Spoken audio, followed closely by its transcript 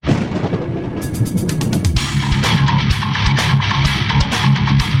Welcome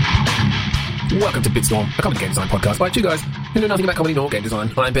to Bitstorm, a comedy game design podcast by two guys who know nothing about comedy nor game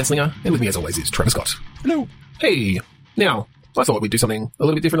design. I'm Ben Slinger, and with me as always is Trevor Scott. Hello. Hey. Now, I thought we'd do something a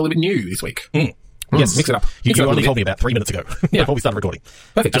little bit different, a little bit new this week. Yes. Mix it up. You only told me about 3 minutes ago before we started recording.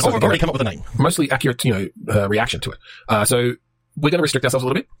 Perfect. Just already come up with a name. Mostly accurate, reaction to it. So we're going to restrict ourselves a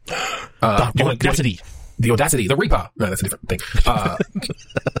little bit. The audacity. The audacity. The Reaper. No, that's a different thing.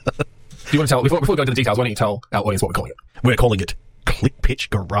 Do you want to tell, before we go into the details, why don't you tell our audience what we're calling it? We're calling it Click Pitch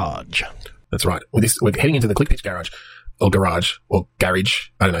Garage. That's right. We're heading into the Click Pitch Garage. Or garage. Or garage.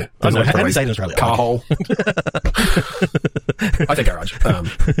 I don't know. I don't know. How do we say it in Australia? Car hole. I say garage.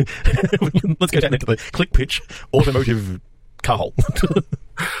 Let's go down into the Click Pitch Automotive Car Hole.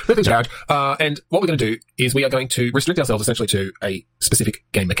 Click Pitch Garage. And what we're going to do is we are going to restrict ourselves essentially to a specific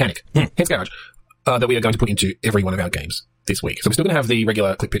game mechanic. Hence garage. That we are going to put into every one of our games this week. So we're still going to have the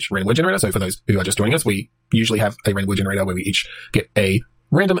regular Click Pitch random word generator. So for those who are just joining us, we usually have a random word generator where we each get a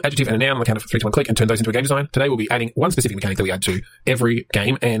random adjective and a noun on the count of 3 to 1 click and turn those into a game design. Today we'll be adding one specific mechanic that we add to every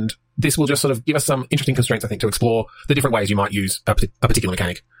game, and this will just sort of give us some interesting constraints, I think, to explore the different ways you might use a particular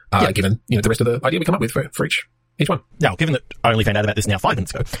mechanic, given, the rest of the idea we come up with for each one. Now, given that I only found out about this now 5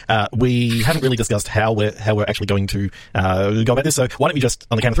 minutes ago, we haven't really discussed how we're actually going to go about this. So why don't we just,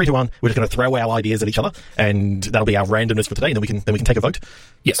 on the count of 3 to 1, we're just going to throw our ideas at each other, and that'll be our randomness for today, and then we can take a vote.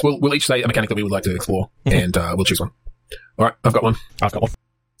 Yes, we'll each say a mechanic that we would like to explore, and we'll choose one. All right, I've got one.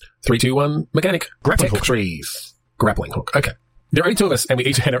 3, 2, 1, mechanic. Grappling hook. Trees. Grappling hook. Okay. There are only 2 of us, and we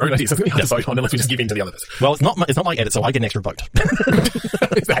each had our own ideas. So it's going to be hard to vote on unless we just give in to the others. Well, it's not my edit, so I get an extra vote.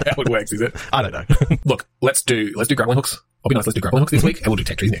 Is that how it works, is it? I don't know. Look, let's do grappling hooks. I'll be nice, let's do grappling hooks this week, and we'll do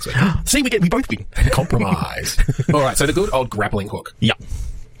tech trees next week. See, we both win. Compromise. All right, so the good old grappling hook. Yeah.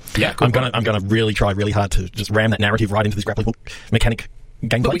 Yeah, I'm gonna really try really hard to just ram that narrative right into this grappling hook mechanic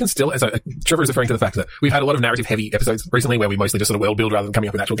gameplay. But we can still, Trevor is referring to the fact that we've had a lot of narrative-heavy episodes recently where we mostly just sort of world build rather than coming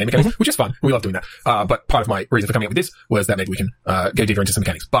up with actual game mechanics, which is fun. We love doing that. But part of my reason for coming up with this was that maybe we can go deeper into some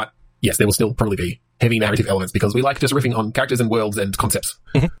mechanics. But yes, there will still probably be heavy narrative elements because we like just riffing on characters and worlds and concepts.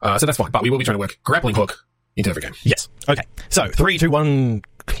 So that's fine. But we will be trying to work grappling hook into every game. Yes. Okay. So 3, 2, 1,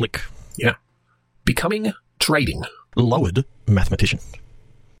 click. Yeah. Becoming trading. Lowered mathematician.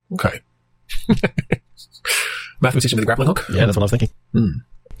 Okay. Mathematician with a grappling hook? Yeah, that's what I was thinking.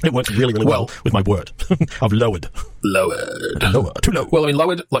 It works really, really well with my word. I've lowered. Too low. Well,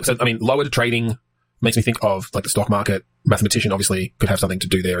 lowered trading makes me think of like the stock market. Mathematician obviously could have something to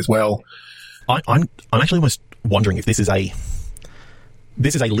do there as well. I'm actually almost wondering if this is a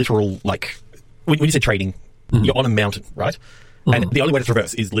literal, like, when you said trading, you're on a mountain, right? And the only way to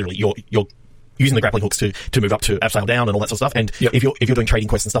traverse is literally you're using the grappling hooks to move up to upside down and all that sort of stuff. And if you're doing trading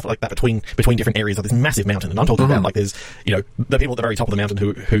quests and stuff like that between different areas of this massive mountain, and I'm talking about like there's, the people at the very top of the mountain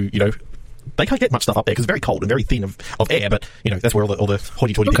who they can't get much stuff up there because it's very cold and very thin of air, but that's where all the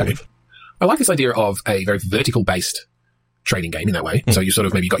hoity-toity people live. I like this idea of a very vertical based trading game in that way. So you sort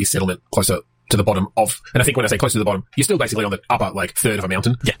of maybe got your settlement closer to the bottom of, and I think when I say closer to the bottom, you're still basically on the upper like third of a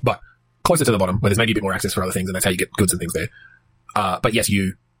mountain, but closer to the bottom where there's maybe a bit more access for other things, and that's how you get goods and things there. But yes,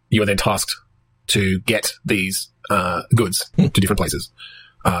 you are then tasked to get these goods to different places.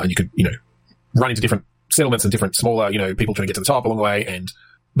 And you could, run into different settlements and different smaller, people trying to get to the top along the way.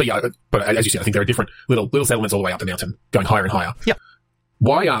 But as you said, I think there are different little settlements all the way up the mountain, going higher and higher. Yeah.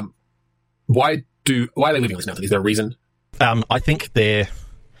 Why are they living on this mountain? Is there a reason? I think they're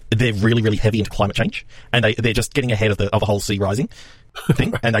really, really heavy into climate change, and they're just getting ahead of the whole sea rising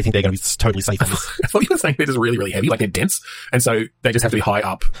thing, and I think they're going to be totally safe on this. I thought you were saying they're just really, really heavy, like they're dense, and so they just have to be high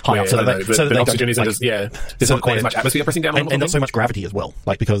up. So the oxygen isn't just, there's not quite as much atmosphere pressing down on them. And not so much gravity as well,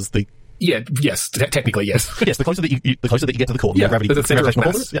 like because the... Yeah, yes, technically, yes. Yes, the closer that you get to the core, the more gravity. There's a center of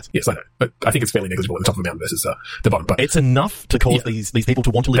mass. Yes, I know. But I think it's fairly negligible at the top of the mountain versus the bottom. But it's enough to cause these people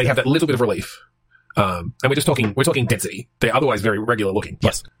to want to live. They have that little bit of relief. And we're talking density. They're otherwise very regular looking.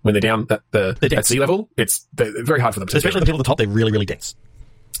 Yes. When they're down at sea level, they're very hard for them to... Especially the people at the top, they're really, really dense.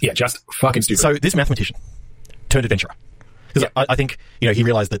 Yeah, just fucking stupid. So this mathematician turned adventurer. Because I think, he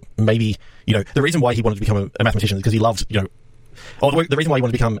realized that maybe, the reason why he wanted to become a mathematician is because he loved, the reason why he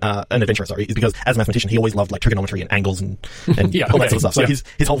wanted to become an adventurer, is because as a mathematician, he always loved like trigonometry and angles and all that sort of stuff. So his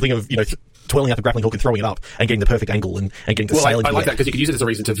whole thing of, twirling out the grappling hook and throwing it up and getting the perfect angle and getting to sail into I like that because you could use it as a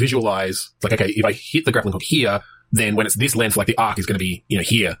reason to visualize, like, okay, if I hit the grappling hook here, then when it's this length, like the arc is going to be,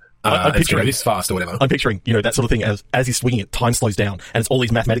 here. I'm picturing this fast or whatever. I'm picturing, that sort of thing as he's swinging it, time slows down and it's all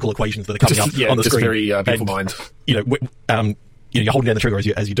these mathematical equations that are coming up on the screen. Very beautiful mind. You're holding down the trigger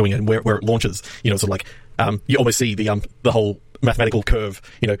as you're doing it, and where it launches, sort of like, you almost see the whole mathematical curve,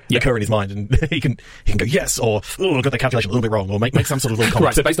 occur in his mind, and he can go yes, or, oh, I got that calculation a little bit wrong, or make some sort of little comment.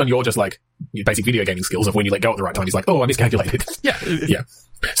 Right, so based on your just like your basic video gaming skills of when you let go at the right time. He's like, oh, I miscalculated. Yeah. Yeah.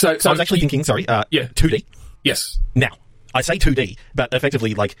 So I was actually thinking, sorry, 2D. Yes. Now, I say 2D, but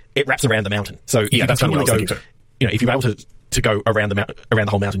effectively, like, it wraps around the mountain. So Yeah, that's kind of what I was thinking too. you know, if you're able to go around the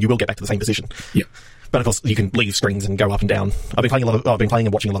whole mountain, you will get back to the same position. Yeah. But of course, you can leave screens and go up and down. I've been playing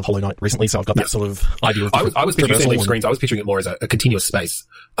and watching a lot of Hollow Knight recently, so I've got that sort of idea of I was picturing traversal leave screens. I was picturing it more as a continuous space,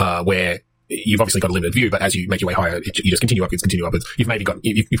 where you've obviously got a limited view, but as you make your way higher, you just continue upwards. You've maybe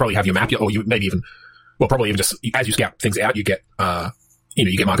you probably have your map, or you maybe even, well, probably even just as you scout things out, you get,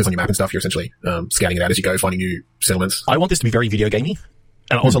 you get markers on your map and stuff. You're essentially, scouting it out as you go, finding new settlements. I want this to be very video gamey,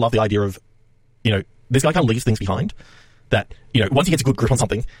 and I also love the idea of, you know, this guy kind of leaves things behind that, you know, once he gets a good grip on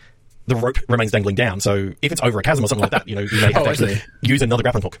something, the rope remains dangling down. So if it's over a chasm or something like that, you know, you may have to actually use another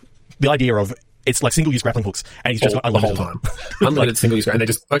grappling hook. The idea of it's like single-use grappling hooks, and he's just got the whole time. Unlimited single-use, and they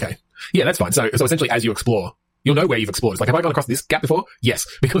just, okay. Yeah, that's fine. So essentially, as you explore, you'll know where you've explored. It's like, have I gone across this gap before? Yes,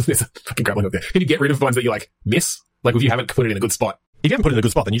 because there's a fucking grappling hook there. Can you get rid of ones that you, like, miss? Like, if you haven't put it in a good spot. If you haven't put it in a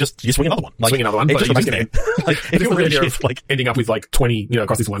good spot, then you swing another one. Like, swing another one, but you just just like, if you're really like ending up with like 20, you know,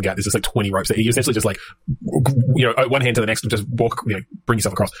 across this one gap, there's just like 20 ropes that you essentially just like, you know, one hand to the next and just walk, you know, bring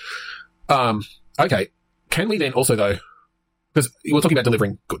yourself across. Okay. Can we then also though, because we're talking about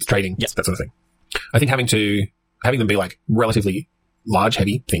delivering goods, trading, yes, that sort of thing. I think having them be like relatively large,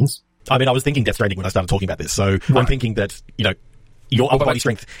 heavy things. I mean, I was thinking Death Stranding when I started talking about this, so right. I'm thinking that, you know, your upper body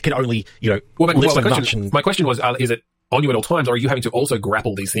strength can only, you know, lift so much. My question was, is it on you at all times, or are you having to also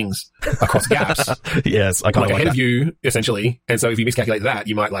grapple these things across gaps? Yes, I kind of like ahead of you, essentially. And so if you miscalculate that,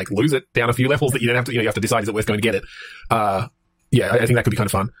 you might like lose it down a few levels that you don't have to, you know, you have to decide is it worth going to get it. Yeah, I think that could be kind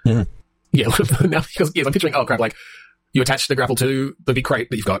of fun. Mm-hmm. Yeah, now because yes, I'm picturing, oh crap, like you attach the grapple to the big crate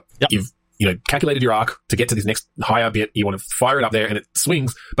that you've got. Yep. You've, you know, calculated your arc to get to this next higher bit. You want to fire it up there and it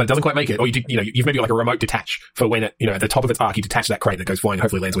swings, but it doesn't quite make it. Or you've maybe got like a remote detach for when it, you know, at the top of its arc, you detach that crate and it goes flying and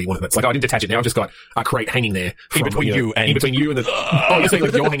hopefully lands where you want it. But it's like, oh, I didn't detach it. Now I've just got a crate hanging there. In between you and the, oh, you're saying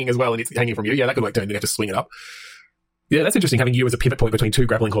like you're hanging as well and it's hanging from you. Yeah, that could work too. And then you have to swing it up. Yeah, that's interesting, having you as a pivot point between two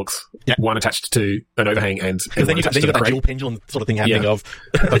grappling hooks. Yeah. One attached to an overhang and because then you got that dual pendulum sort of thing happening of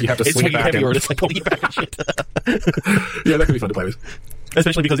like you have to swing it back heavier and it's like pulling it back and shit. Yeah, that could be fun to play with.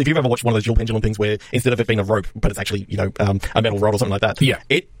 Especially because if you've ever watched one of those dual pendulum things where instead of it being a rope, but it's actually, you know, a metal rod or something like that. Yeah.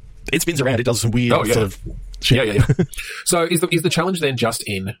 It spins around. It does some weird sort of shit. Yeah. So is the challenge then just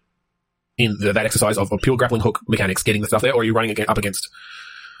in that exercise of pure grappling hook mechanics, getting the stuff there, or are you running up against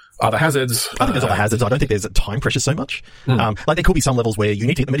other hazards? I think there's other hazards. I don't think there's a time pressure so much. Like there could be some levels where you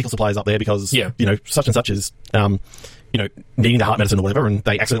need to get the medical supplies up there because, you know, such and such is, you know, needing the heart medicine or whatever, and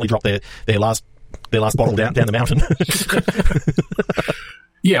they accidentally drop their last bottle down the mountain.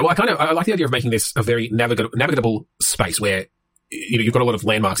 Yeah, well, I like the idea of making this a very navigable space where, you know, you've got a lot of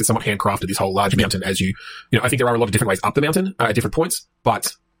landmarks. It's somewhat handcrafted, this whole large mountain as you know, I think there are a lot of different ways up the mountain at different points,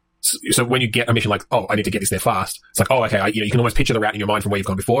 but so when you get a mission like, oh, I need to get this there fast, it's like, oh, okay, you know, you can almost picture the route in your mind from where you've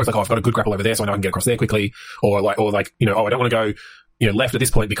gone before. It's like, oh, I've got a good grapple over there, so I know I can get across there quickly. Or like, you know, oh, I don't want to go, you know, left at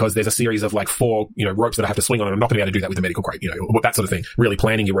this point because there's a series of like 4, you know, ropes that I have to swing on and I'm not going to be able to do that with the medical crate, you know, that sort of thing. Really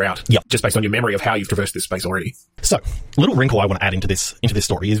planning your route. Yep. Just based on your memory of how you've traversed this space already. So, a little wrinkle I want to add into this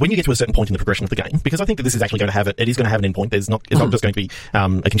story is when you get to a certain point in the progression of the game, because I think that this is actually going to have it is going to have an endpoint. It's not just going to be,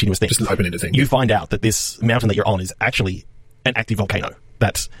 a continuous thing. Just an open-ended thing. You find out that this mountain that you're on is actually an active volcano.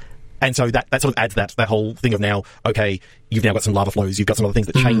 And so that sort of adds that whole thing of now, okay, you've now got some lava flows, you've got some other things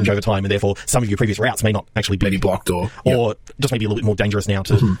that change over time, and therefore some of your previous routes may not actually be maybe blocked or just maybe a little bit more dangerous now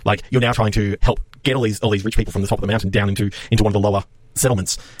to like you're now trying to help get all these rich people from the top of the mountain down into one of the lower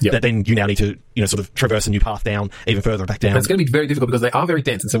settlements that then you now need to, you know, sort of traverse a new path down even further back down. And it's going to be very difficult because they are very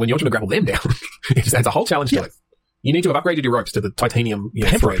dense, and so when you're trying to grapple them down, it just adds a whole challenge to it. You need to have upgraded your ropes to the titanium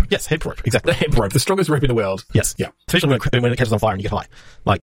hemp thread. Rope. Yes, hemp rope. Exactly. The hemp rope, the strongest rope in the world. Yes. Yeah. Especially when it catches on fire and you get high.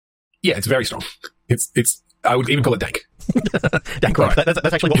 Like, yeah, it's very strong. It's. I would even call it dank. Dank rope. Right.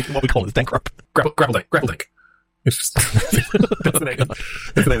 That's actually what we call it. It's dank rope. Grapple dank. It's just, that's the name.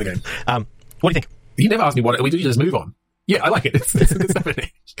 That's the name of the game. What do you think? You never asked me what we do. Just move on. Yeah, I like it. It's good stuff.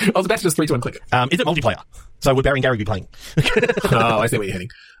 I was about to just 3, 2, 1 click it. Is it multiplayer? So would Barry and Gary be playing? Oh, I see where you're heading.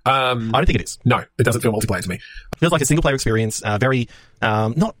 I don't think it is. No, it doesn't feel multiplayer to me. It feels like a single player experience. Very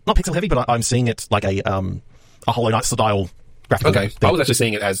not pixel heavy, but I'm seeing it like a Hollow Knight style. Okay, thing. I was actually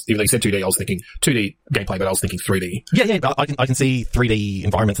seeing it as, even though you said 2D, I was thinking 2D gameplay, but I was thinking 3D. Yeah, but I can see 3D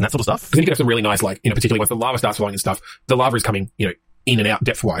environments and that sort of stuff. Because then you can have some really nice, like, you know, particularly once the lava starts flowing and stuff, the lava is coming, you know, in and out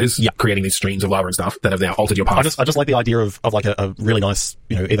depth-wise, creating these streams of lava and stuff that have now altered your path. I just like the idea of like a really nice,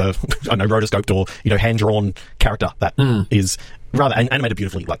 you know, either, I don't know, rotoscoped or, you know, hand-drawn character that is rather animated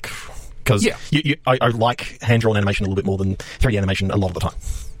beautifully, like, because I like hand-drawn animation a little bit more than 3D animation a lot of the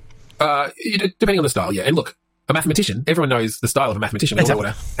time. Depending on the style, yeah. And look, a mathematician, everyone knows the style of a mathematician. We all know what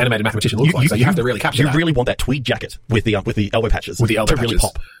an animated mathematician looks You- like. you- So you have to really capture You that. really want that tweed jacket with the elbow patches. With the elbow to really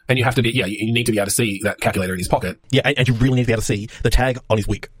patches. pop. And you have to be, you need to be able to see that calculator in his pocket. Yeah, and you really need to be able to see the tag on his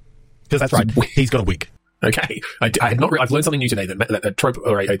wig. Because that's right, he's got a wig. Okay. I had not, I've learned something new today that a trope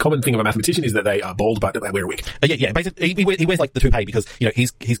or a common thing of a mathematician is that they are bald, but they wear a wig. Yeah. Basically, he wears like the toupee because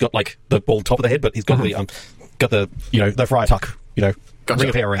he's got like the bald top of the head, but he's got the the friar tuck Gotcha. ring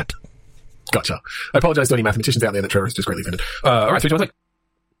of hair around. Gotcha. I apologize to any mathematicians out there that Trevor is just greatly offended. All right, 3, 2, 1,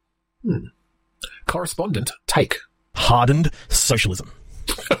 take. Correspondent take. Hardened socialism.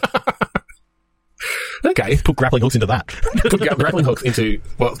 Okay. Put grappling hooks into that. Put grappling hooks into,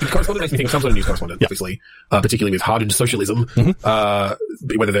 well, correspondent makes me think of some sort of news correspondent, obviously, particularly with hardened socialism,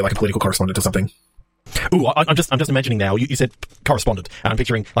 whether they're like a political correspondent or something. Ooh, I'm just imagining now. You said correspondent, and I'm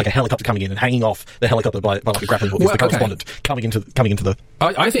picturing like a helicopter coming in and hanging off the helicopter by like a grappling hook. Well, Is the correspondent coming into the?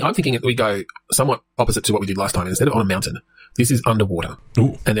 I'm thinking that we go somewhat opposite to what we did last time. Instead of on a mountain, this is underwater.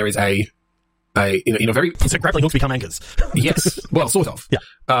 Ooh. And there is a very, So grappling hooks become anchors. yes, well, sort of.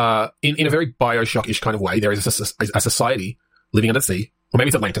 Yeah. In a very Bioshock-ish kind of way, there is a society living under the sea, or maybe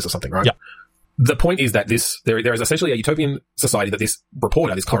it's Atlantis or something, right? Yeah. The point is that there is essentially a utopian society that this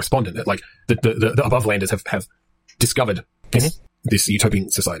reporter, this correspondent, that like the abovelanders have discovered this utopian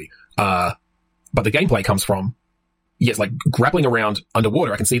society. But the gameplay comes from, yes, like grappling around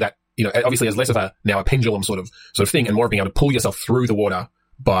underwater. I can see that, obviously as less of a pendulum sort of thing, and more of being able to pull yourself through the water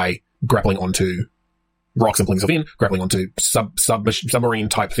by grappling onto rocks and pulling yourself in, grappling onto submarine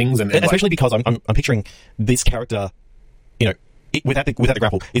type things, and especially because I'm picturing this character, without the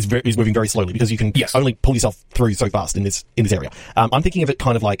grapple is moving very slowly because you can only pull yourself through so fast in this area. I'm thinking of it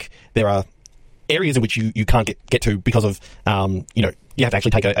kind of like there are areas in which you can't get to because of you have to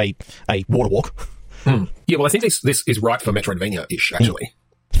actually take a water walk. Yeah, well, I think this is right for Metroidvania-ish, actually.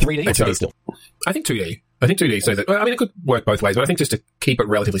 3D or 2D still? I think 2D. So that, it could work both ways, but I think just to keep it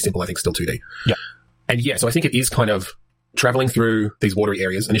relatively simple, I think still 2D. Yeah. And so I think it is kind of traveling through these watery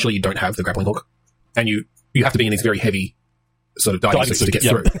areas. Initially, you don't have the grappling hook, and you have to be in these very heavy sort of diving suits to get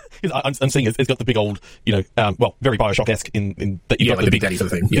through. I'm seeing it's got the big old, very Bioshock-esque in that you've got like the Big Daddy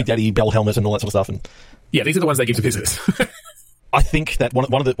sort of thing. Big Daddy bell helmet and all that sort of stuff. And yeah, these are the ones they give to visitors. I think that one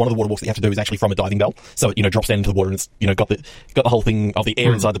of the water walks that you have to do is actually from a diving bell. So it, drops down into the water and it's, got the whole thing of the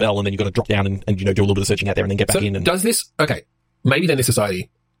air inside the bell, and then you've got to drop down and do a little bit of searching out there and then get back in. And does this, maybe then this society,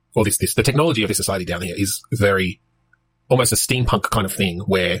 or the technology of this society down here is very, almost a steampunk kind of thing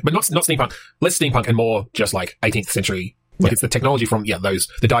but not steampunk, less steampunk and more just like 18th century. Like it's the technology from,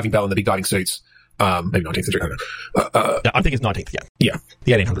 the diving bell and the big diving suits. Maybe 19th century, I don't know. I think it's 19th, Yeah.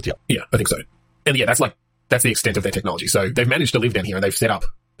 The 1800s, yeah. Yeah, I think so. And that's the extent of their technology. So they've managed to live down here, and they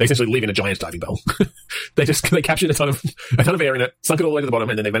essentially live in a giant diving bell. they captured a ton of air in it, sunk it all the way to the bottom,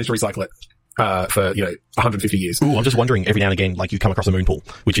 and then they managed to recycle it, for, 150 years. Ooh, I'm just wondering every now and again, like you come across a moon pool,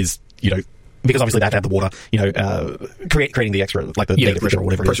 which is, because obviously they have to have the water, creating the extra, like the data pressure or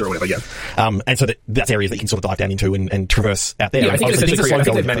whatever. Pressure or whatever, yeah. And so that's areas that you can sort of dive down into and traverse out there. Yeah, I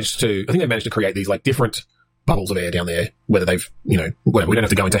think they've managed to create these like different bubbles of air down there, whether they've, whatever. We don't have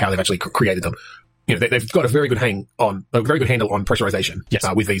to go into how they've actually created them. They've got a very good handle on pressurization. Yes.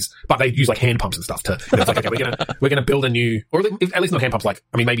 With these, but they use like hand pumps and stuff to, it's like, okay, we're gonna build a new, or at least not hand pumps,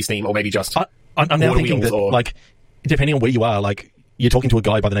 maybe steam, or maybe just I'm now thinking that, depending on where you are, you're talking to a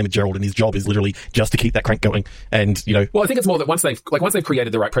guy by the name of Gerald, and his job is literally just to keep that crank going. And, Well, I think it's more that once they've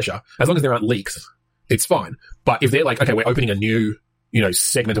created the right pressure, as long as there aren't leaks, it's fine. But if they're like, okay, we're opening a new,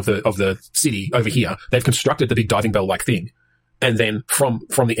 segment of the city over here, they've constructed the big diving bell like thing. And then from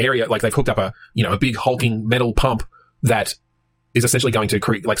the area, they've hooked up a big hulking metal pump that is essentially going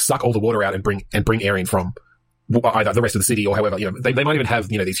to suck all the water out and bring air in from either the rest of the city or however, they might even have,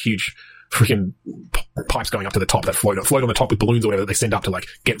 these huge freaking pipes going up to the top that float on the top with balloons or whatever that they send up to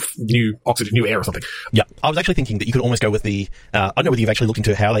get new oxygen, new air or something. Yeah. I was actually thinking that you could almost go with I don't know whether you've actually looked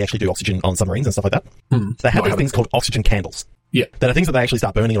into how they actually do oxygen on submarines and stuff like that. They have these things called oxygen candles. Yeah. That are things that they actually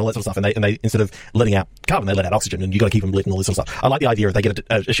start burning and all that sort of stuff, and they instead of letting out carbon, they let out oxygen, and you got to keep them lit and all this sort of stuff. I like the idea if they get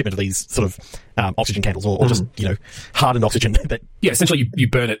a shipment of these sort of oxygen candles or just hardened oxygen. Essentially you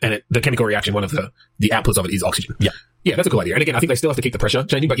burn it, and the chemical reaction, one of the outputs of it is oxygen. Yeah, that's a cool idea. And again, I think they still have to keep the pressure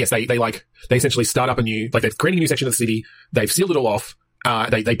changing, but yes, they essentially start up they've created a new section of the city, they've sealed it all off.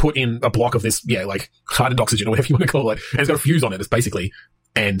 They put in a block of this, hardened oxygen or whatever you want to call it, and it's got a fuse on it, it's basically,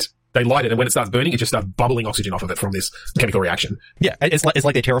 and they light it, and when it starts burning, it just starts bubbling oxygen off of it from this chemical reaction. Yeah, it's like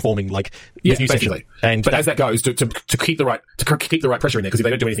they're terraforming this new basically. Section. But as that goes, to keep the right pressure in there, because if they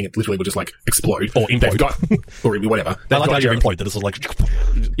don't do anything, it literally will just explode or implode or whatever. I like the idea of implode, that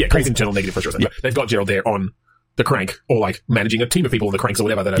it's creates internal negative pressure or something. Yeah. They've got Gerald there on the crank, or like managing a team of people in the cranks or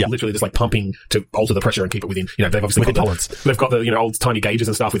whatever that are literally just like pumping to alter the pressure and keep it within, they've obviously Within tolerance. They've got the, old tiny gauges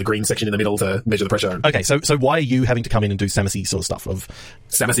and stuff with the green section in the middle to measure the pressure. Okay, so why are you having to come in and do Samus sort of stuff of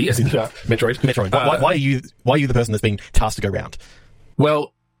Samus, as in Metroid? Metroid. Why are you the person that's been tasked to go round?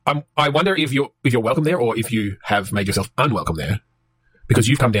 Well, I wonder if you're welcome there, or if you have made yourself unwelcome there, because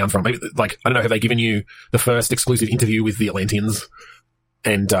you've come down from, maybe, like, I don't know, have they given you the first exclusive interview with the Atlanteans,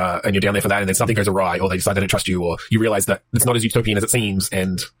 and you're down there for that, and then something goes awry, or they decide they don't trust you, or you realize that it's not as utopian as it seems,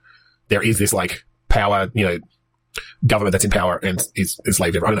 and there is this like power, government that's in power and is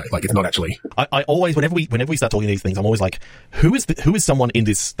enslaved everyone. I don't know, like, it's not actually. I always, whenever we start talking these things, I'm always like, who is someone in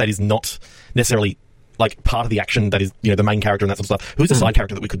this that is not necessarily like part of the action that is, the main character and that sort of stuff? Who's the side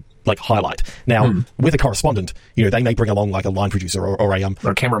character that we could like highlight? Now, with a correspondent, they may bring along like a line producer or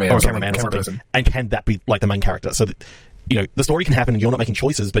a cameraman or something. Person. And can that be like the main character? So that, the story can happen and you're not making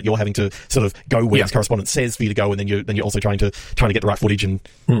choices, but you're having to sort of go where this correspondent says for you to go, and then you're also trying to get the right footage, and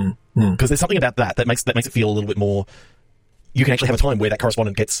because there's something about that makes it feel a little bit more. You can actually have a time where that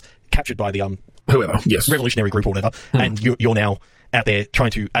correspondent gets captured by the whoever, revolutionary group or whatever, and you're now out there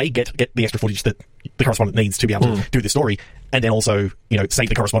trying to get the extra footage that the correspondent needs to be able to do the story, and then also save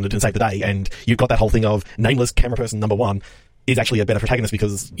the correspondent and save the day. And you've got that whole thing of nameless camera person number one is actually a better protagonist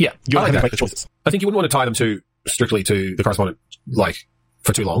because you're having to make the choices. I think you wouldn't want to tie them strictly to the correspondent like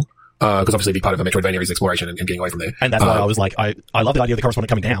for too long, because obviously a big part of a Metroidvania is exploration and getting away from there. And that's why I was like, I love the idea of the correspondent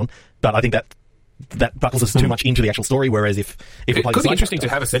coming down, but I think that buckles us too much into the actual story. Whereas if it could be interesting to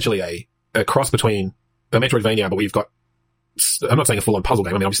have essentially a cross between a Metroidvania, but we've got, I'm not saying a full-on puzzle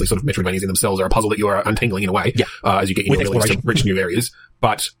game. I mean, obviously, sort of Metroidvanias in themselves are a puzzle that you are untangling in a way, as you get your abilities to reach new areas.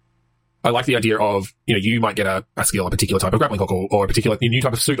 But I like the idea of, you might get a skill, a particular type of grappling hook, or a particular new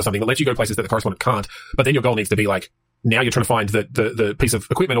type of suit or something that lets you go places that the correspondent can't. But then your goal needs to be like, now you're trying to find the piece of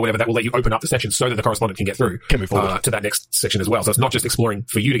equipment or whatever that will let you open up the section so that the correspondent can get through to that next section as well. So it's not just exploring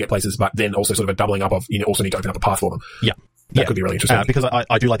for you to get places, but then also sort of a doubling up of, also need to open up a path for them. That could be really interesting. Because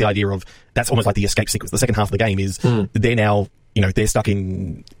I do like the idea of, that's almost like the escape sequence. The second half of the game is they're now, they're stuck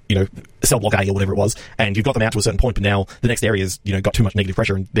in, cell block A or whatever it was, and you've got them out to a certain point, but now the next area's, got too much negative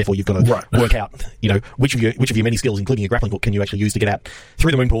pressure, and therefore you've got to work out, which of your many skills, including your grappling hook, can you actually use to get out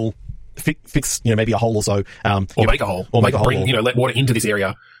through the moon pool, fix, maybe a hole or so. Or make a hole. Or make a hole. Bring, let water into this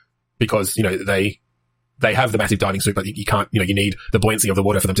area because, they have the massive diving suit, but you can't, you need the buoyancy of the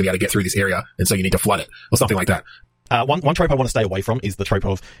water for them to be able to get through this area, and so you need to flood it, or something like that. One trope I want to stay away from is the trope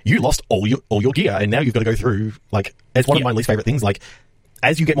of you lost all your gear and now you've got to go through, like, it's one of my least favorite things. Like,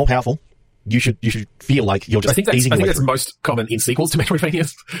 as you get more powerful, you should feel like you're just easing your way that's through. most common in sequels to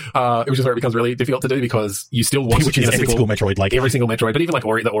Metroidvanias, which is where it becomes really difficult to do because you still want which is every single Metroid, like every single Metroid, but even like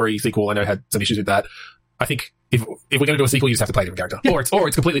the Ori sequel, I know had some issues with that. I think if we're going to do a sequel, you just have to play a different character, or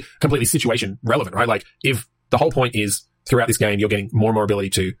it's completely situation relevant, right? Like if the whole point is throughout this game, you're getting more and more ability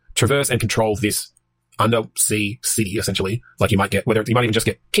to traverse and control this undersea city, essentially. Like you might even just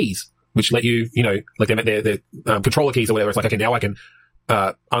get keys, which let you, like they're controller keys or whatever. It's like, okay, now I can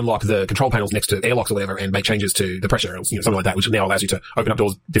unlock the control panels next to airlocks or whatever and make changes to the pressure, or, something like that, which now allows you to open up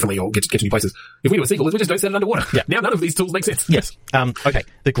doors differently or get to new places. If we do a sequel, we just don't set it underwater. Yeah. Now none of these tools make sense. Yes. Okay.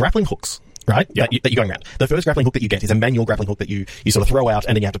 The grappling hooks, right? Yeah. That you're going around. The first grappling hook that you get is a manual grappling hook that you sort of throw out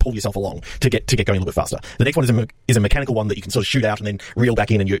and then you have to pull yourself along to get going a little bit faster. The next one is a mechanical one that you can sort of shoot out and then reel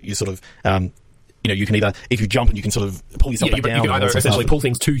back in, and you sort of, you can either, if you jump and you can sort of pull yourself back down. You can either essentially pull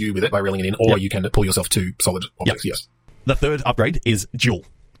things to you with it by reeling it in, or you can pull yourself to solid objects. Yes. The third upgrade is dual.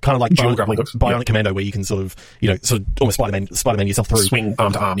 Kind of like dual grappling hooks. Bionic Commando, where you can sort of almost Spider-Man yourself through. Swing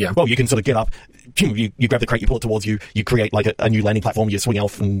arm to arm, yeah. Well, you can sort of get up, you grab the crate, you pull it towards you, you create like a new landing platform, you swing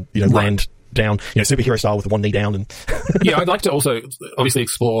off and, land down, superhero style with one knee down. And yeah, I'd like to also obviously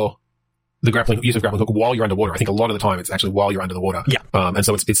explore the use of grappling hook while you're underwater. I think a lot of the time it's actually while you're under the water. Yeah. And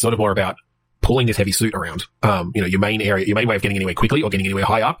so it's sort of more about pulling this heavy suit around. Your main way of getting anywhere quickly or getting anywhere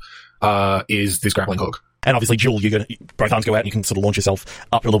high up, is this grappling hook. And obviously, dual, both arms go out and you can sort of launch yourself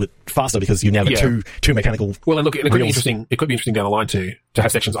up a little bit faster because you've now got two mechanical. Well, and look, it could be interesting. It could be interesting down the line to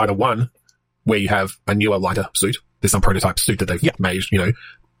have sections, either one, where you have a newer, lighter suit. There's some prototype suit that they've made,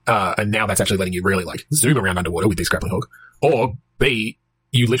 and now that's actually letting you really like zoom around underwater with this grappling hook. Or B,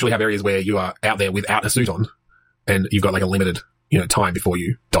 you literally have areas where you are out there without a suit on and you've got like a limited, time before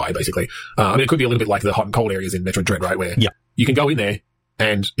you die, basically. It could be a little bit like the hot and cold areas in Metroid Dread, right? Where you can go in there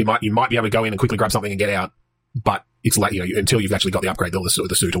and you might be able to go in and quickly grab something and get out, but it's like, until you've actually got the upgrade,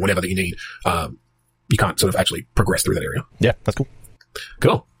 the suit or whatever that you need, you can't sort of actually progress through that area. Yeah, that's cool.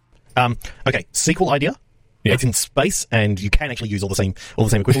 Cool. Okay, sequel idea. Yeah. It's in space, and you can actually use all the same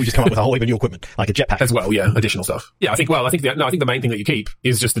equipment. We just come up with a whole heap of new equipment, like a jetpack as well. Yeah, additional stuff. Yeah, I think the main thing that you keep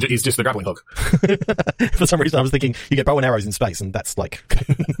is just the grappling hook. For some reason, I was thinking you get bow and arrows in space, and that's like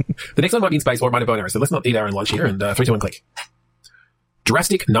the next one might be in space, or it might have bow and arrows. So let's not eat our own lunch here. And 3, 2, 1, click.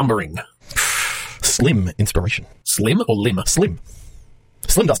 Drastic numbering. Slim inspiration. Slim or limb? Slim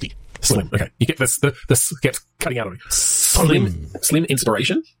Dusty. Slim. Okay, you get this kept cutting out on me. Slim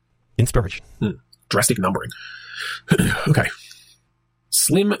inspiration. Inspiration. Drastic numbering. Okay.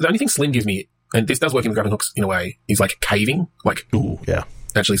 Slim. The only thing Slim gives me, and this does work in grappling hooks in a way, is like caving, like ooh, yeah.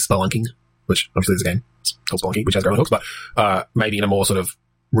 Actually, spelunking, which obviously is a game. It's called Spelunky, which has grappling hooks, but maybe in a more sort of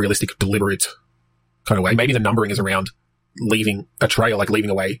realistic, deliberate kind of way. Maybe the numbering is around leaving a trail, like leaving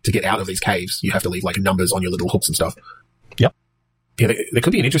a way to get out of these caves. You have to leave like numbers on your little hooks and stuff. Yep. Yeah, there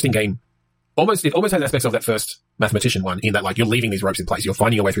could be an interesting game. It almost has aspects of that first mathematician one in that like you're leaving these ropes in place. You're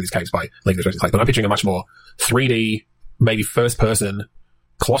finding your way through these caves by leaving these ropes in place. But I'm picturing a much more 3D, maybe first person,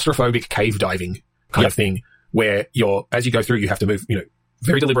 claustrophobic cave diving kind of thing where as you go through, you have to move,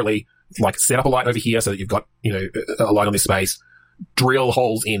 very deliberately, like set up a light over here so that you've got, a light on this space, drill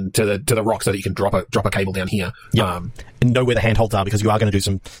holes into the rock so that you can drop a cable down here. Yep. And know where the handholds are because you are going to do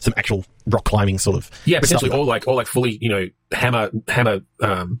some actual rock climbing sort of. Yeah, potentially, or like fully, hammer,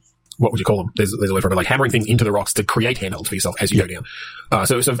 what would you call them? There's a word for it, like hammering things into the rocks to create handholds for yourself as you go down.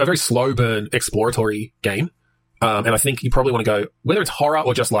 So it's a very slow burn exploratory game. And I think you probably want to go, whether it's horror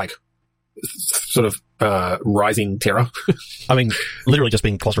or just like sort of, rising terror. I mean, literally just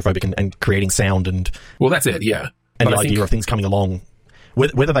being claustrophobic and creating sound and. Well, that's it. Yeah. And the idea of things coming along,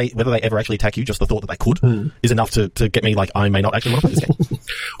 whether they ever actually attack you, just the thought that they could is enough to get me like, I may not actually want to play this game.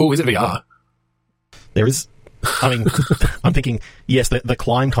 Oh, is it VR? There is. I mean, I'm thinking, yes, the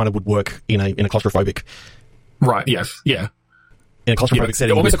climb kind of would work in a claustrophobic. Right, yes, yeah. In a claustrophobic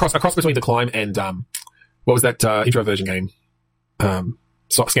setting. Almost a cross between the climb and, what was that, introversion game?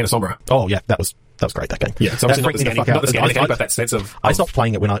 Scan of Sombra. Oh, yeah, that was great, that game. Yeah, so obviously not the scanning game, but that sense of... I stopped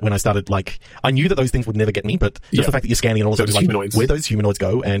playing it when I started, like... I knew that those things would never get me, but just the fact that you're scanning and all of a sudden, like, where those humanoids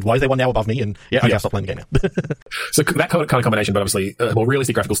go, and why is there one now above me, and I stopped playing the game now. So that kind of combination, but obviously a more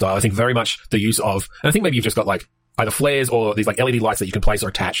realistic graphical style, I think very much the use of... And I think maybe you've just got, like, either flares or these, like, LED lights that you can place or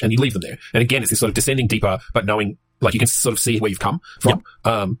attach, and you leave them there. And again, it's this sort of descending deeper, but knowing... Like, you can sort of see where you've come from.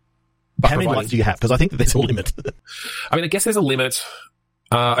 Yep. How many lights do you have? Because I think that there's a limit. I mean, I guess there's a limit...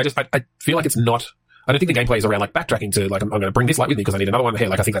 I feel like it's not, I don't think the gameplay is around like backtracking to like, I'm going to bring this light with me because I need another one here.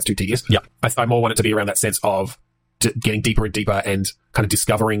 Like, I think that's too tedious. Yeah. I more want it to be around that sense of getting deeper and deeper and kind of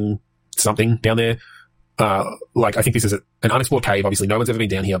discovering something down there. Like, I think this is an unexplored cave. Obviously, no one's ever been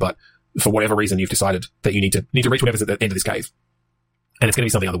down here, but for whatever reason, you've decided that you need to reach whatever's at the end of this cave. And it's going to be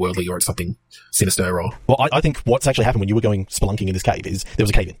something otherworldly or it's something sinister or... Well, I think what's actually happened when you were going spelunking in this cave is there was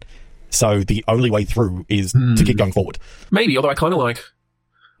a cave in. So the only way through is to keep going forward. Maybe, although I kind of like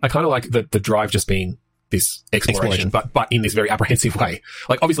the drive just being this exploration, but in this very apprehensive way.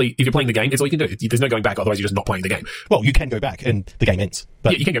 Like, obviously, if you're playing the game, it's all you can do. There's no going back, otherwise you're just not playing the game. Well, you can go back and the game ends.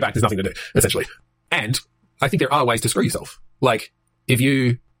 But yeah, you can go back, there's nothing to do, essentially. And I think there are ways to screw yourself. Like, if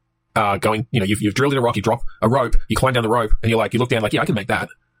you are going, you've drilled in a rock, you drop a rope, you climb down the rope, and you look down like, yeah, I can make that.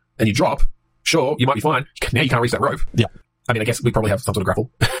 And you drop, sure, you might be fine. Now you can't reach that rope. Yeah. I mean, I guess we probably have some sort of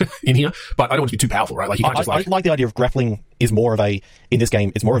grapple in here, but I don't want to be too powerful, right? Like, you can't just I like the idea of grappling is more of in this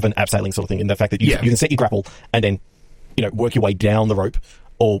game, it's more of an abseiling sort of thing in the fact that you can set your grapple and then, work your way down the rope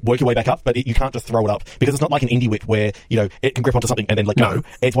or work your way back up, but you can't just throw it up because it's not like an indie whip where, it can grip onto something and then let go. No.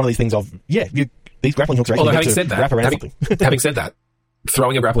 It's one of these things of, these grappling hooks are actually meant to wrap around something. Having said that,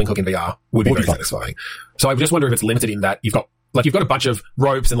 throwing a grappling hook in VR would be very satisfying. So I just wonder if it's limited in that you've got a bunch of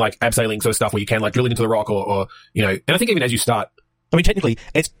ropes and like abseiling sort of stuff where you can like drill it into the rock or and I think even as you start, I mean, technically,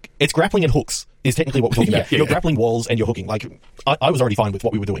 it's grappling and hooks is technically what we're talking about. You're grappling walls and you're hooking. Like, I was already fine with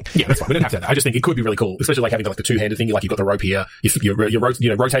what we were doing. Yeah, that's fine. We don't have to have that. I just think it could be really cool, especially like having like the two-handed thing. Like, you've got the rope here, you're rotating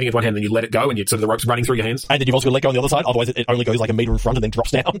it with one hand, and you let it go, and the rope's running through your hands. And then you've also got to let go on the other side. Otherwise, it only goes like a meter in front and then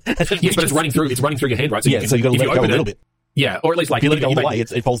drops down. Yes, but it's running through your hand, right? So so you got to let it go a little bit. Yeah, or at least like... If you let it go all the way,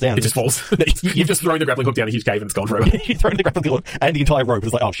 it falls down. It just falls. You've just thrown the grappling hook down a huge cave and it's gone forever. You've thrown the grappling hook and the entire rope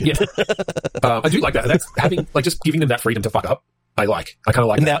is like, oh shit. Yeah. I do like that. That's having, like, just giving them that freedom to fuck up. I kind of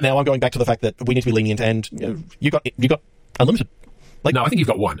like that. Now I'm going back to the fact that we need to be lenient and you got unlimited. Like, no, I think you've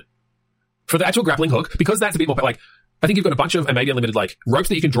got one. For the actual grappling hook, because that's a bit more, like, I think you've got a bunch of, and maybe unlimited, like, ropes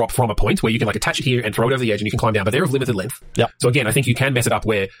that you can drop from a point where you can, like, attach it here and throw it over the edge and you can climb down, but they're of limited length. Yeah. So again, I think you can mess it up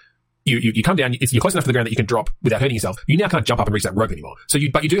where you come down, you're close enough to the ground that you can drop without hurting yourself. You now can't jump up and reach that rope anymore.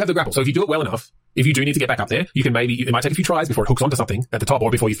 But you do have the grapple. So if you do it well enough, if you do need to get back up there, you can it might take a few tries before it hooks onto something at the top or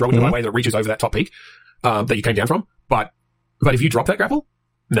before you throw it in a way that it reaches over that top peak, that you came down from. But if you drop that grapple,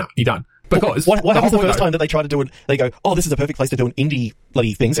 no, you're done. Because what happens the whole first point, time that they try to do it? They go, "Oh, this is a perfect place to do an indie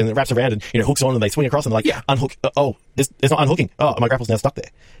bloody things," and it wraps around and hooks on, and they swing across, and like unhook. It's not unhooking. Oh, my grapple's now stuck there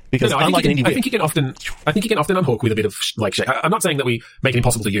because unlike an indie, I think you can often unhook with a bit of like shake. I'm not saying that we make it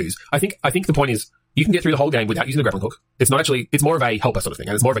impossible to use. I think the point is you can get through the whole game without using the grappling hook. It's more of a helper sort of thing,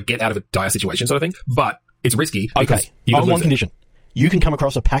 and it's more of a get out of a dire situation sort of thing. But it's risky. Okay, on one condition: you can come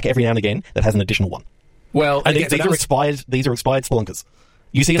across a pack every now and again that has an additional one. Well, and these are expired. These are expired spelunkers.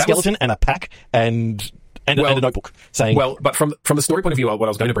 You see a skeleton and a pack and a notebook saying. Well, but from the story point of view, what I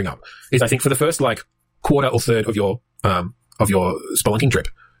was going to bring up is I think for the first like quarter or third of your spelunking trip,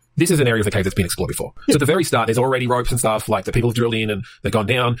 this is an area of the cave that's been explored before. So at the very start, there's already ropes and stuff like that people have drilled in and they've gone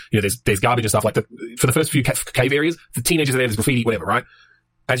down. There's garbage and stuff like that. For the first few cave areas, the teenagers are there, there's graffiti, whatever, right?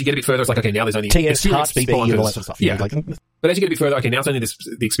 As you get a bit further, it's like, okay, now there's only TS, Hearts, BB, and all that sort of stuff. Yeah. But as you get a bit further, okay, now it's only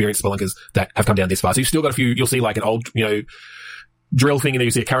the experienced spelunkers that have come down this far. So you've still got a few, you'll see like an old, drill thing, and then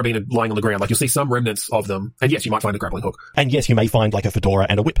you see a carabiner lying on the ground. Like, you'll see some remnants of them. And yes, you might find a grappling hook. And yes, you may find like a fedora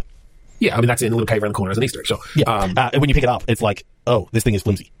and a whip. Yeah, I mean, that's in a little cave around the corner as an Easter egg, sure. Yeah. When you pick it up, it's like, oh, this thing is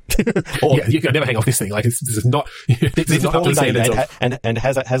flimsy. Or, yeah, you can never hang off this thing. Like, this is not, this is not up to the standards and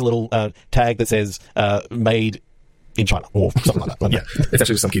has a little tag that says made in China or something like that. Yeah, it's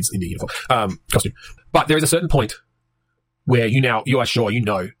actually some kids in the uniform costume. But there is a certain point where you are sure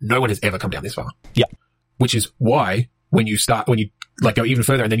no one has ever come down this far. Yeah, which is why when you like go even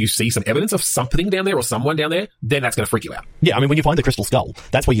further and then you see some evidence of something down there or someone down there, then that's going to freak you out. Yeah, I mean, when you find the crystal skull,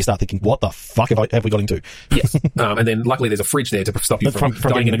 that's where you start thinking, what the fuck have we got into? Yes. And then luckily there's a fridge there to stop you from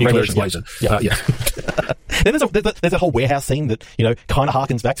dying in a nuclear explosion. Yeah. Then there's a whole warehouse scene that, kind of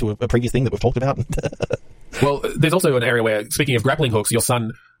harkens back to a previous thing that we've talked about. Well, there's also an area where, speaking of grappling hooks, your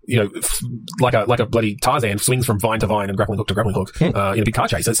son, like a bloody Tarzan, swings from vine to vine and grappling hook to grappling hook, in a big car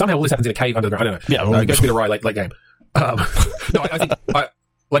chase. So somehow all this happens in a cave under the ground. I don't know. Yeah, it goes a bit awry late game. No, I think,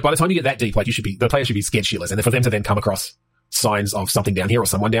 like, by the time you get that deep, like, the player should be scared shitless. And then for them to then come across signs of something down here or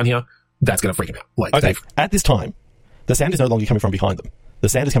someone down here, that's going to freak them out. Like, okay, at this time, the sound is no longer coming from behind them. The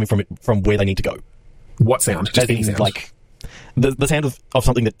sound is coming from where they need to go. What sound? Just any sound? Like, the sound of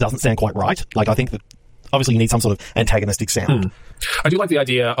something that doesn't sound quite right. Like, I think that obviously you need some sort of antagonistic sound. I do like the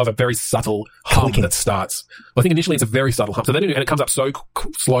idea of a very subtle hum that starts. I think initially it's a very subtle hum. So and it comes up so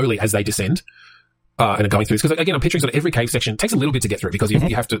slowly as they descend. And are going through this. Because again, I'm picturing sort of every cave section takes a little bit to get through because you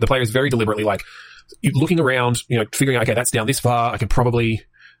have to, the player is very deliberately like, looking around, figuring out, okay, that's down this far. I can probably,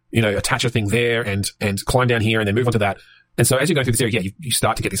 attach a thing there and climb down here and then move on to that. And so as you're going through this area, you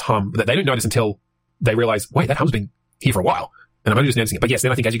start to get this hum that they don't notice until they realize, wait, that hum's been here for a while. And I'm only just noticing it. But yes,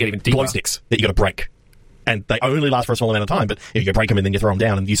 then I think as you get even deeper. Glow sticks that you got to break. And they only last for a small amount of time, but you break them and then you throw them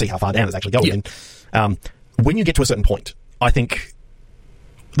down and you see how far down it's actually going. Yeah. And when you get to a certain point, I think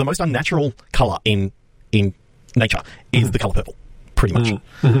the most unnatural colour in nature is the colour purple, pretty much.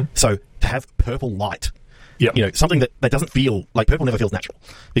 So to have purple light, something that doesn't feel like purple never feels natural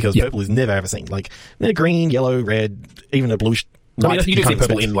because purple is never ever seen. Like green, yellow, red, even a bluish. I mean, you do see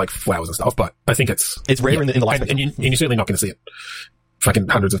purple in like flowers and stuff, but I think it's rare in the light and you're certainly not going to see it fucking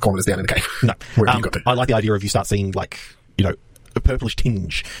hundreds of kilometres down in the cave. No, wherever you got to. I like the idea of you start seeing like a purplish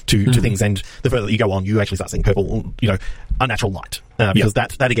tinge to things, and the further that you go on, you actually start seeing purple, unnatural light because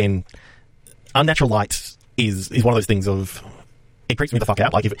that again, unnatural light is one of those things of it creeps me the fuck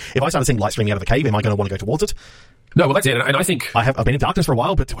out. Like if I started seeing light streaming out of a cave, am I going to want to go towards it? No, well that's it, and I think I've been in darkness for a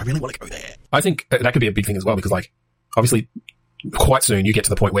while, but do I really want to go there? I think that could be a big thing as well because like obviously quite soon you get to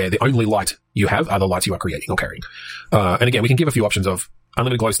the point where the only light you have are the lights you are creating or carrying. And again, we can give a few options of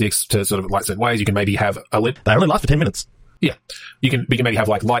unlimited glow sticks to sort of light certain ways. You can maybe have a lit. They only last for 10 minutes. Yeah, we can maybe have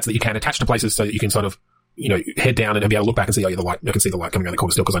like lights that you can attach to places so that you can sort of head down and be able to look back and see, the light. I can see the light coming around the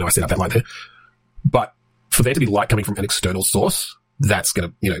corner still because I know I set up that light there. But for there to be light coming from an external source, that's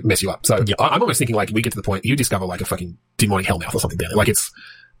going to, mess you up. So I'm almost thinking like we get to the point you discover like a fucking demonic hellmouth or something down there. Like it's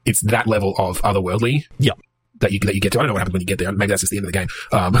that level of otherworldly. Yeah. That you get to. I don't know what happens when you get there. Maybe that's just the end of the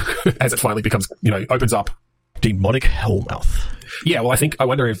game. As it finally becomes, opens up. Demonic hellmouth. Yeah. Well, I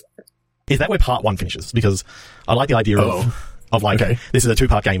wonder if. Is that where part 1 finishes? Because I like the idea of like, this is a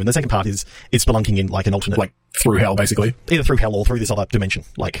 2-part game, and the second part is spelunking in like an alternate, like through hell, basically. Either through hell or through this other dimension.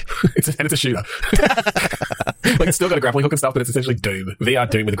 Like, it's a shooter. Like it's still got a grappling hook and stuff, but it's essentially Doom. VR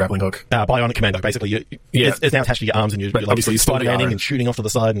Doom with a grappling hook. Bionic Commando, basically. It's now attached to your arms, and you're obviously Spider-Manning and shooting off to the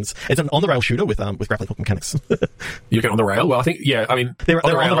side. And it's an on-the-rail shooter with grappling hook mechanics. You get on the rail? Well, I think, I mean... There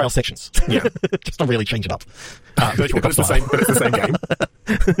are on-the-rail sections. Yeah. Just not really change it up. Virtual but it's the same game.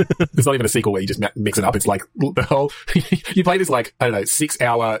 It's not even a sequel where you just mix it up. It's like the whole... You play this like, I don't know,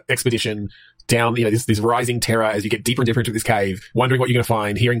 6-hour expedition down, this rising terror as you get deeper and deeper into this cave, wondering what you're going to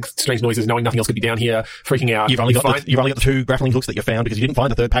find, hearing strange noises, knowing nothing else could be down here, freaking out. You've only got the 2 grappling hooks that you found because you didn't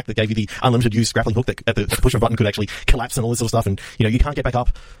find the third pack that gave you the unlimited use grappling hook that at the push of a button could actually collapse and all this sort of stuff. And, you can't get back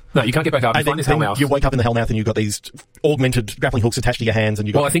up. No, you can't get back up. You find this hellmouth. You wake up in the hellmouth and you've got these augmented grappling hooks attached to your hands. And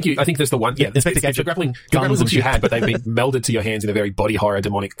you got. Well, I think there's the one. Yeah, Inspector Gadget. The grappling hooks you had, but they've been melded to your hands in a very body horror,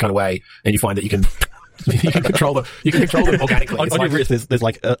 demonic kind of way, and you find that you can control them. You can control them organically. On your wrist, there's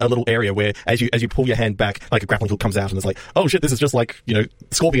like a little area where as you pull your hand back, like a grappling hook comes out, and it's like, oh shit, this is just like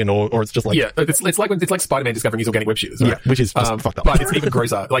Scorpion, or it's just like it's like Spider-Man discovering his organic web shooters, right? Yeah, which is just fucked up. But it's even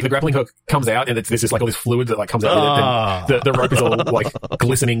grosser. Like the grappling hook comes out, and there's just like all this fluid that like comes out with it, and the rope is all like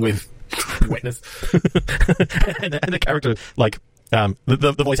glistening with wetness, and the character like.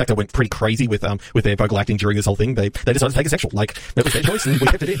 The voice actor went pretty crazy with their vocal acting during this whole thing. They decided to take it sexual. Like, that was their choice and we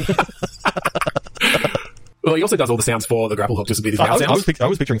kept it in. Well, he also does all the sounds for the grapple hook, just to be his mouth sounds. I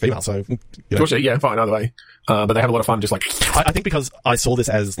was picturing female, so... Yeah, fine, either way. But they have a lot of fun just like... I think because I saw this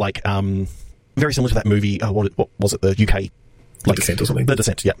as like, very similar to that movie, what was it, the UK... Like Descent or something? The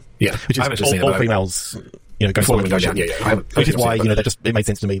Descent, yeah. Yeah. Which is all females... go forward and go down. Yeah. Which is why it made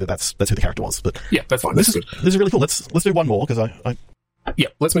sense to me that's who the character was. But yeah, that's fine. This is good. This is really cool. Let's do one more because yeah,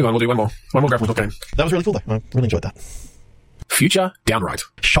 let's move on. We'll do one more grappling hook game. That was really cool though. I really enjoyed that. Future Downright.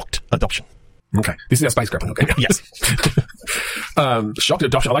 Shocked Adoption. Okay, this is our space grappling hook game. Yes. Shocked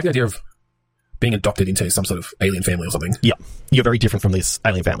Adoption. I like the idea of being adopted into some sort of alien family or something. Yeah, you're very different from this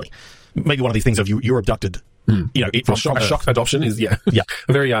alien family. Maybe one of these things of you're abducted. Shocked adoption is a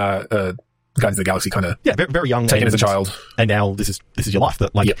very Guardians of the Galaxy kind of very young, taken as a child, and now this is your life.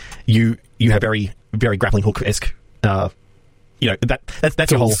 That you have very very grappling hook esque. That's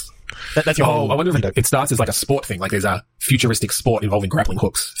your whole. That's your whole. I wonder if it starts as like a sport thing. Like there's a futuristic sport involving grappling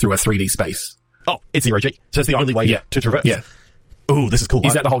hooks through a 3D space. Oh, it's zero G, so it's the only way to traverse. Yeah. Ooh, this is cool.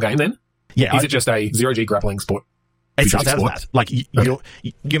 Is that the whole game then? Yeah. Is it just a zero G grappling sport? It starts out as that. Like you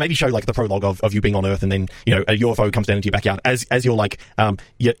maybe show like the prologue of you being on Earth, and then a UFO comes down into your backyard as you're like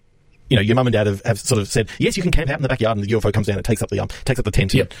your mum and dad have sort of said yes, you can camp out in the backyard, and the UFO comes down and takes up the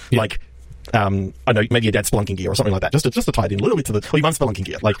tent. Yep. Like. I know maybe your dad's spelunking gear or something like that, just to tie it in a little bit to your mum's spelunking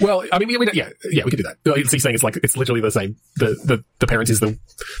gear. Like, well, I mean, we could do that. He's saying it's literally the same. The parent is the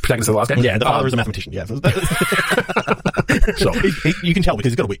protagonist of the last game. Yeah, the father is a mathematician. Yeah, sure. You can tell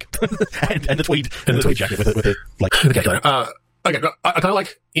because he's got a wig and the tweed jacket with it like. Okay, I kind of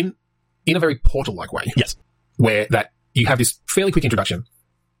like in a very Portal-like way. Yes, where that you have this fairly quick introduction.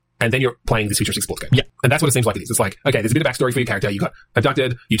 And then you're playing this futuristic sports game. Yeah. And that's what it seems like it is. It's like, okay, there's a bit of backstory for your character. You got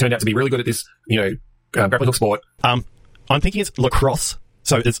abducted. You turned out to be really good at this, grappling hook sport. I'm thinking it's lacrosse.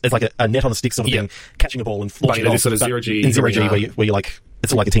 So it's like a net on a stick sort of thing, catching a ball and launching it off. This sort of zero-G. In zero-G where you're like,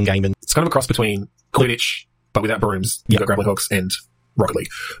 it's like a team game. And it's kind of a cross between Quidditch, but without brooms. You've got grappling hooks and Rocket League.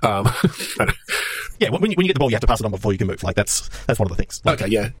 Yeah, when you get the ball, you have to pass it on before you can move. Like, that's one of the things. Like,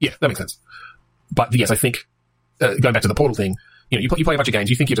 okay, yeah, that makes sense. But yes, I think, going back to the Portal thing, you play a bunch of games,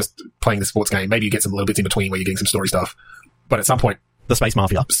 you think you're just playing the sports game. Maybe you get some little bits in between where you're getting some story stuff. But at some point, the Space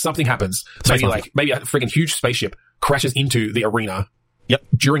Mafia. Something happens. Maybe a freaking huge spaceship crashes into the arena. Yep.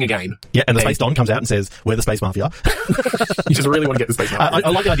 During a game. Yeah, and the Space Don comes out and says, we're the Space Mafia. You just really want to get the Space Mafia. I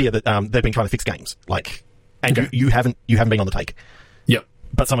like the idea that they've been trying to fix games. Like, and you haven't been on the take. Yep.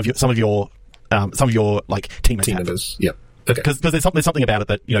 But some of your like teammates members. Yep. Okay. Because there's something about it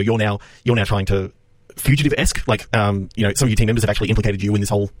that you're now trying to fugitive-esque, like some of your team members have actually implicated you in this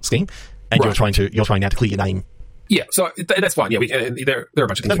whole scheme, and you're trying now to clear your name. Yeah, so that's fine. Yeah, there are a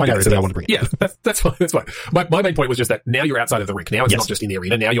bunch of things. That's my narrative that I want to bring. Yeah, that's fine. That's fine. My main point was just that now you're outside of the rink. Now it's not just in the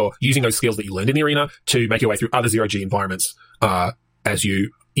arena. Now you're using those skills that you learned in the arena to make your way through other zero-G environments as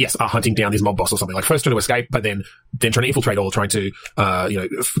you are hunting down this mob boss or something. Like first trying to escape, but then trying to infiltrate or trying to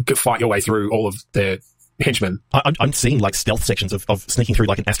fight your way through all of their henchmen. I'm seeing like stealth sections of sneaking through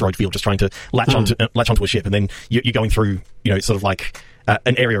like an asteroid field, just trying to latch onto a ship, and then you're going through sort of like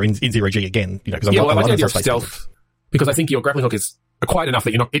an area in zero G again. Because I like the idea of stealth because I think your grappling hook is quiet enough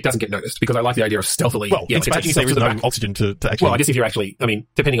that it doesn't get noticed. Because I like the idea of stealthily. Well, in space there is no oxygen to actually. Well, I guess if you're actually,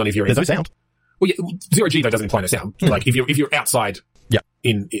 depending on if you're there's no sound. Well, yeah, zero G though doesn't imply no sound. Like if you're outside. Yeah.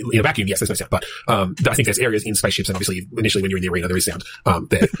 In a vacuum, yes, there's no sound. But I think there's areas in spaceships, and obviously initially when you're in the arena, there is sound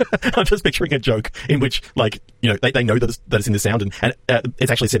there. I'm just picturing a joke in which, like, they know that it's in the sound, and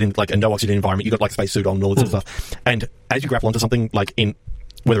it's actually set in like a no oxygen environment. You got like a space suit on and all this sort of stuff. And as you grapple onto something, like in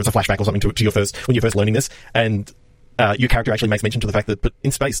whether it's a flashback or something to your when you're first learning this, and your character actually makes mention to the fact that, but in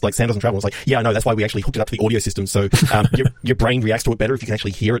space, like, sound doesn't travel. It's like, yeah, I know, that's why we actually hooked it up to the audio system, so your brain reacts to it better if you can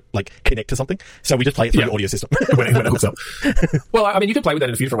actually hear it, like, connect to something. So we just play it through the audio system. when it hooks up. Well, you can play with that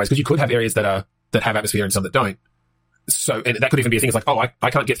in a few different ways, because you could have areas that have atmosphere and some that don't. So, and that could even be a thing. It's like, oh,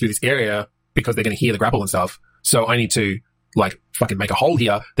 I can't get through this area because they're going to hear the grapple and stuff. So I need to like fucking make a hole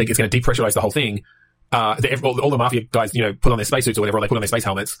here that is going to depressurize the whole thing. All the mafia guys, put on their spacesuits or whatever, or they put on their space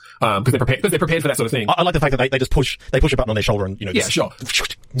helmets, because they're prepared for that sort of thing. I like the fact that they just push a button on their shoulder and, yeah, sure.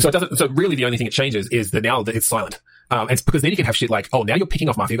 So really the only thing it changes is that now that it's silent. It's because then you can have shit like, oh, now you're picking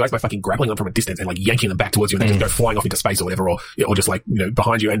off mafia guys by fucking grappling them from a distance and like yanking them back towards you and they just go flying off into space or whatever, or just like,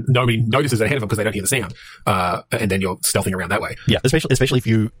 behind you and nobody notices ahead of them because they don't hear the sound. And then you're stealthing around that way. Yeah, especially if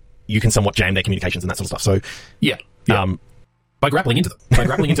you can somewhat jam their communications and that sort of stuff. So, yeah. By grappling into them. By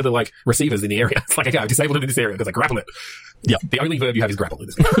grappling into the, like, receivers in the area. It's like, okay, I've disabled it in this area because I grapple it. Yeah. The only verb you have is grapple in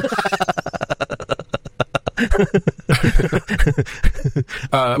this game.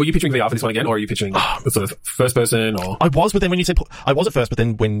 Were you picturing VR for this one again, or are you picturing the sort of first person, or? I was, but then when you said, I was at first, but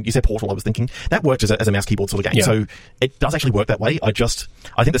then when you said Portal, I was thinking that worked as a mouse keyboard sort of game. Yeah. So it does actually work that way. I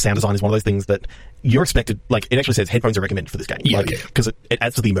think the sound design is one of those things that you're expected, like, it actually says headphones are recommended for this game. Yeah, because it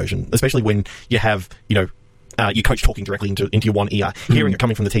adds to the immersion, especially when you have, your coach talking directly into your one ear. Hearing it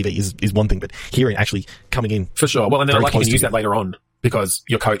coming from the TV is one thing, but hearing it actually coming in. For sure. Well, and then I like you can use that later on because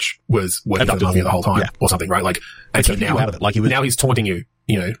your coach was working for the mafia the whole time or something, right? Like, and so now, out of it. Like now he's taunting you,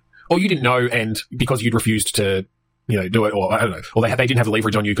 or you didn't know, and because you'd refused to, do it, or I don't know, or they didn't have the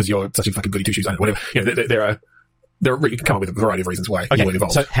leverage on you because you're such a fucking goody two shoes, I don't know, whatever. You can come up with a variety of reasons why you were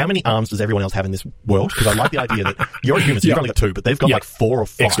involved. So how many arms does everyone else have in this world? Because I like the idea that you're a human, so you've only got 2, but they've got like 4 or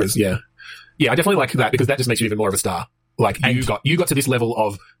 5. Extras, yeah. Yeah, I definitely like that because that just makes you even more of a star. Like you got to this level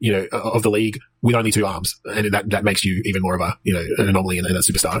of, of the league with only 2 arms, and that makes you even more of a, an anomaly and a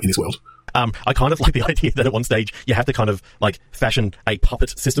superstar in this world. I kind of like the idea that at one stage you have to kind of like fashion a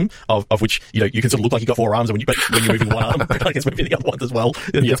puppet system of which, you can sort of look like you got 4 arms, and when you're moving one arm, I guess moving the other ones as well.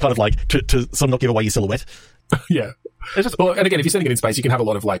 It's kind of like to sort of not give away your silhouette. Yeah. It's just, and again, if you're setting it in space, you can have a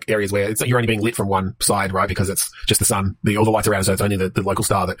lot of like areas where you're only being lit from one side, right? Because it's just the sun, all the lights around, so it's only the local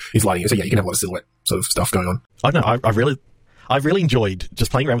star that is lighting it. So yeah, you can have a lot of silhouette sort of stuff going on. I don't know. I've really enjoyed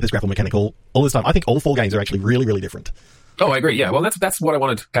just playing around with this grapple mechanic all this time. I think all 4 games are actually really, really different. Oh, I agree. Yeah. Well, that's what I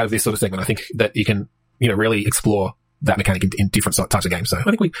wanted out of this sort of segment. I think that you can, really explore that mechanic in different types of games. So I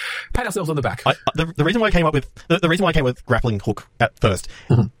think we pat ourselves on the back. The reason why I came up with the reason why I came with grappling hook at first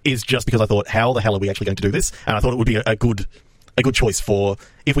is just because I thought, how the hell are we actually going to do this? And I thought it would be a good choice for,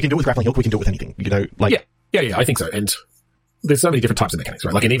 if we can do it with grappling hook, we can do it with anything. Yeah, I think so. And there's so many different types of mechanics,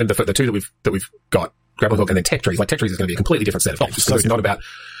 right? Like, and even the 2 that we've got, grappling hook and then tech trees. Like, tech trees is going to be a completely different set of games. So it's not about,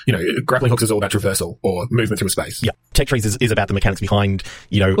 grappling hooks is all about traversal or movement through a space. Yeah. Tech trees is about the mechanics behind,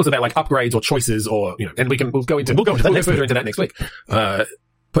 It's about like upgrades or choices or, and we'll go into that next week.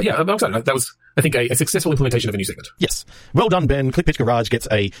 But yeah, I'm excited. That was, I think, a successful implementation of a new segment. Yes. Well done, Ben. Click Pitch Garage gets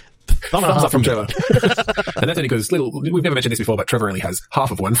a thumbs up from Trevor. And that's only because we've never mentioned this before, but Trevor only has half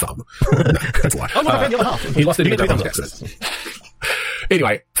of one thumb. That's a lie. Oh, what about the other half? He lost it in the access.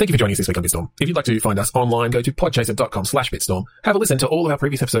 Anyway, thank you for joining us this week on Bitstorm. If you'd like to find us online, go to podchaser.com/Bitstorm. Have a listen to all of our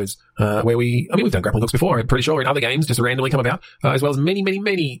previous episodes, where we've done grappling hooks before. I'm pretty sure in other games just randomly come about, as well as many, many,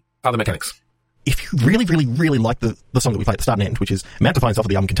 many other mechanics. If you really, really, really like the song that we play at the start and end, which is Mount Defiance off of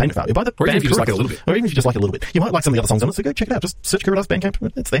the album Container Failure, by the or even if you just like it a little bit. Or even if you just like it a little bit. You might like some of the other songs on it, so go check it out. Just search Kuroda's Bandcamp.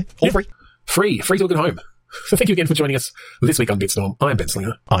 It's there. All free. Free to a good home. So thank you again for joining us this week on Bitstorm. I'm Ben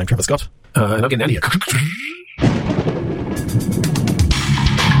Slinger. I'm Trevor Scott. And I'm getting out of here.